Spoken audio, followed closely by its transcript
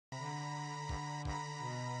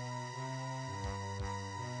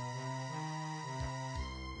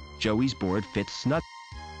Joey's board fits snug.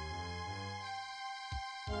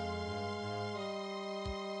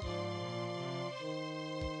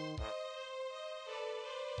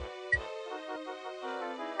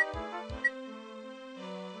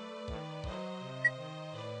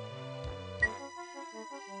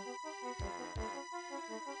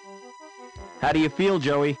 How do you feel,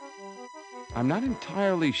 Joey? I'm not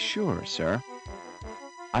entirely sure, sir.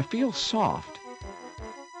 I feel soft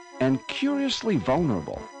and curiously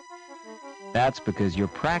vulnerable. That's because you're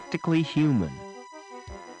practically human.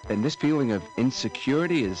 And this feeling of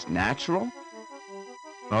insecurity is natural?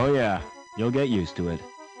 Oh yeah, you'll get used to it.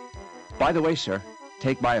 By the way, sir,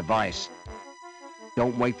 take my advice.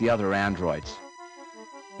 Don't wake the other androids.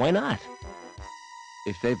 Why not?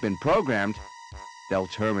 If they've been programmed, they'll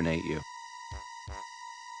terminate you.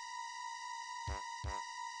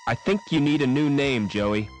 I think you need a new name,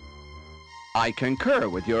 Joey. I concur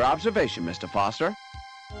with your observation, Mr. Foster.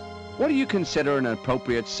 What do you consider an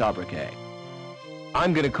appropriate sobriquet?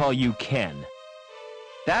 I'm gonna call you Ken.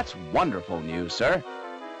 That's wonderful news, sir.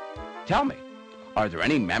 Tell me, are there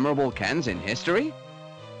any memorable Kens in history?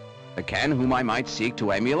 A Ken whom I might seek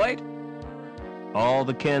to emulate? All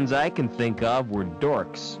the Kens I can think of were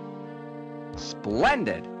dorks.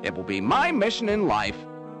 Splendid! It will be my mission in life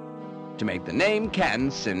to make the name Ken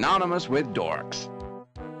synonymous with dorks.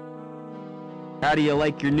 How do you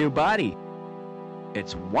like your new body?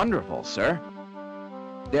 It's wonderful, sir.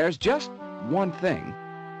 There's just one thing.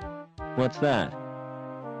 What's that?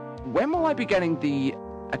 When will I be getting the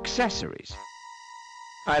accessories?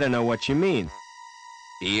 I don't know what you mean.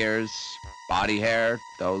 Ears, body hair,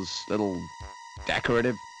 those little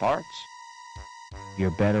decorative parts?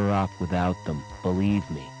 You're better off without them, believe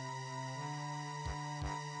me.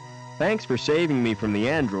 Thanks for saving me from the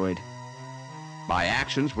android. My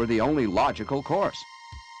actions were the only logical course.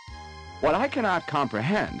 What I cannot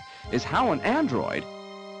comprehend is how an android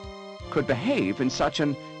could behave in such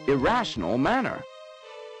an irrational manner.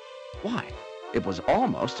 Why, it was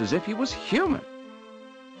almost as if he was human.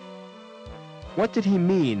 What did he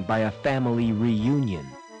mean by a family reunion?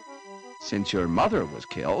 Since your mother was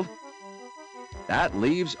killed, that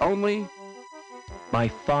leaves only... My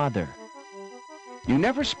father. You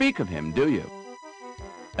never speak of him, do you?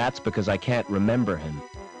 That's because I can't remember him.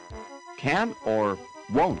 Can't or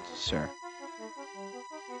won't, sir?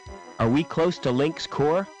 Are we close to Link's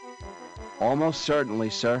core? Almost certainly,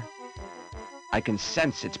 sir. I can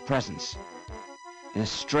sense its presence in a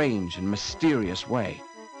strange and mysterious way.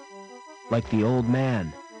 Like the old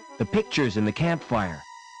man, the pictures in the campfire.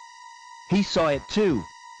 He saw it too,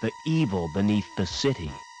 the evil beneath the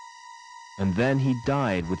city. And then he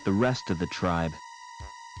died with the rest of the tribe.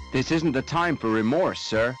 This isn't the time for remorse,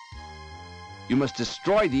 sir. You must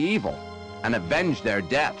destroy the evil and avenge their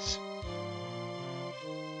deaths.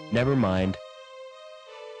 Never mind.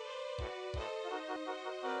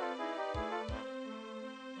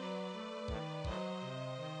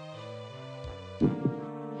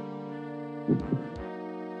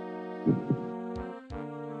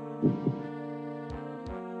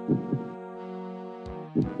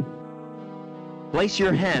 Place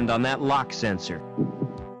your hand on that lock sensor.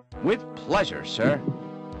 With pleasure, sir.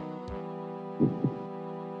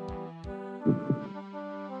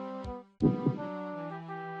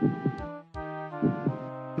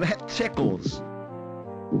 That tickles.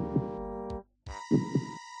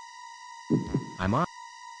 I'm on.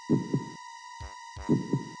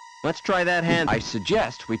 Let's try that hand. I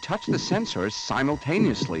suggest we touch the sensors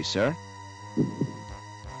simultaneously, sir.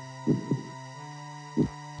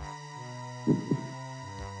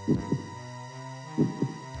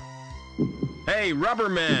 Hey, Rubber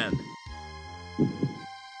Man!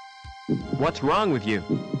 What's wrong with you?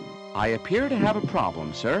 I appear to have a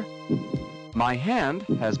problem, sir. My hand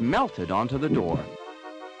has melted onto the door.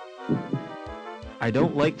 I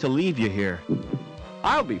don't like to leave you here.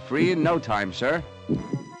 I'll be free in no time, sir.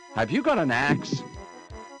 Have you got an axe?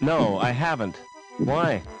 No, I haven't.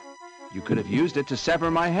 Why? You could have used it to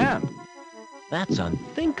sever my hand. That's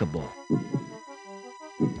unthinkable.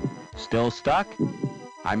 Still stuck?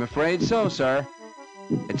 I'm afraid so, sir.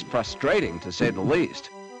 It's frustrating, to say the least.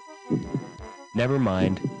 Never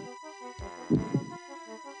mind.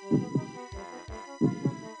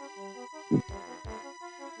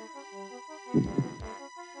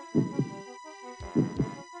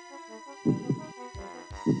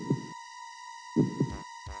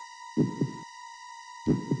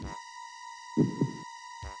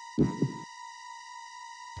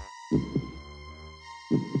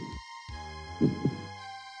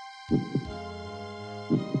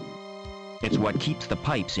 It's what keeps the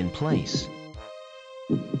pipes in place.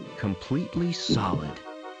 Completely solid.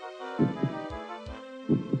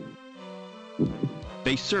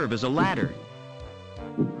 They serve as a ladder.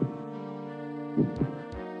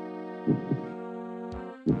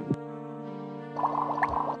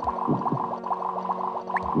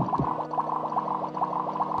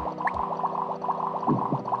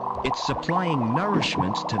 It's supplying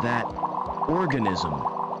nourishment to that organism.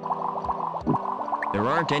 There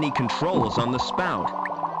aren't any controls on the spout.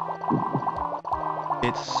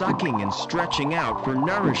 It's sucking and stretching out for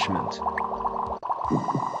nourishment.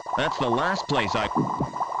 That's the last place I...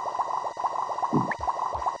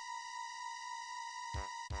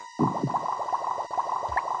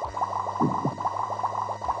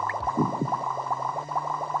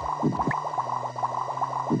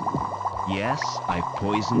 Yes, I've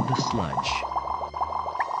poisoned the sludge.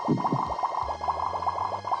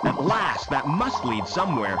 At last, that must lead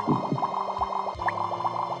somewhere.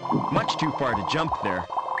 Much too far to jump there.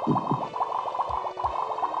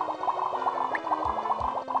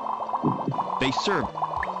 They serve.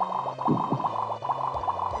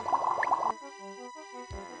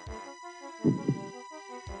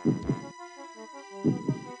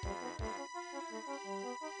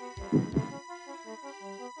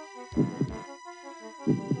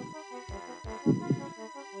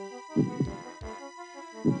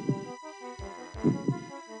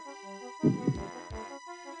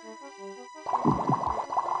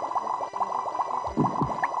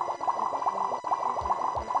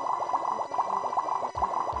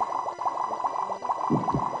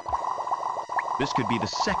 This could be the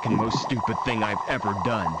second most stupid thing I've ever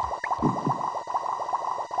done.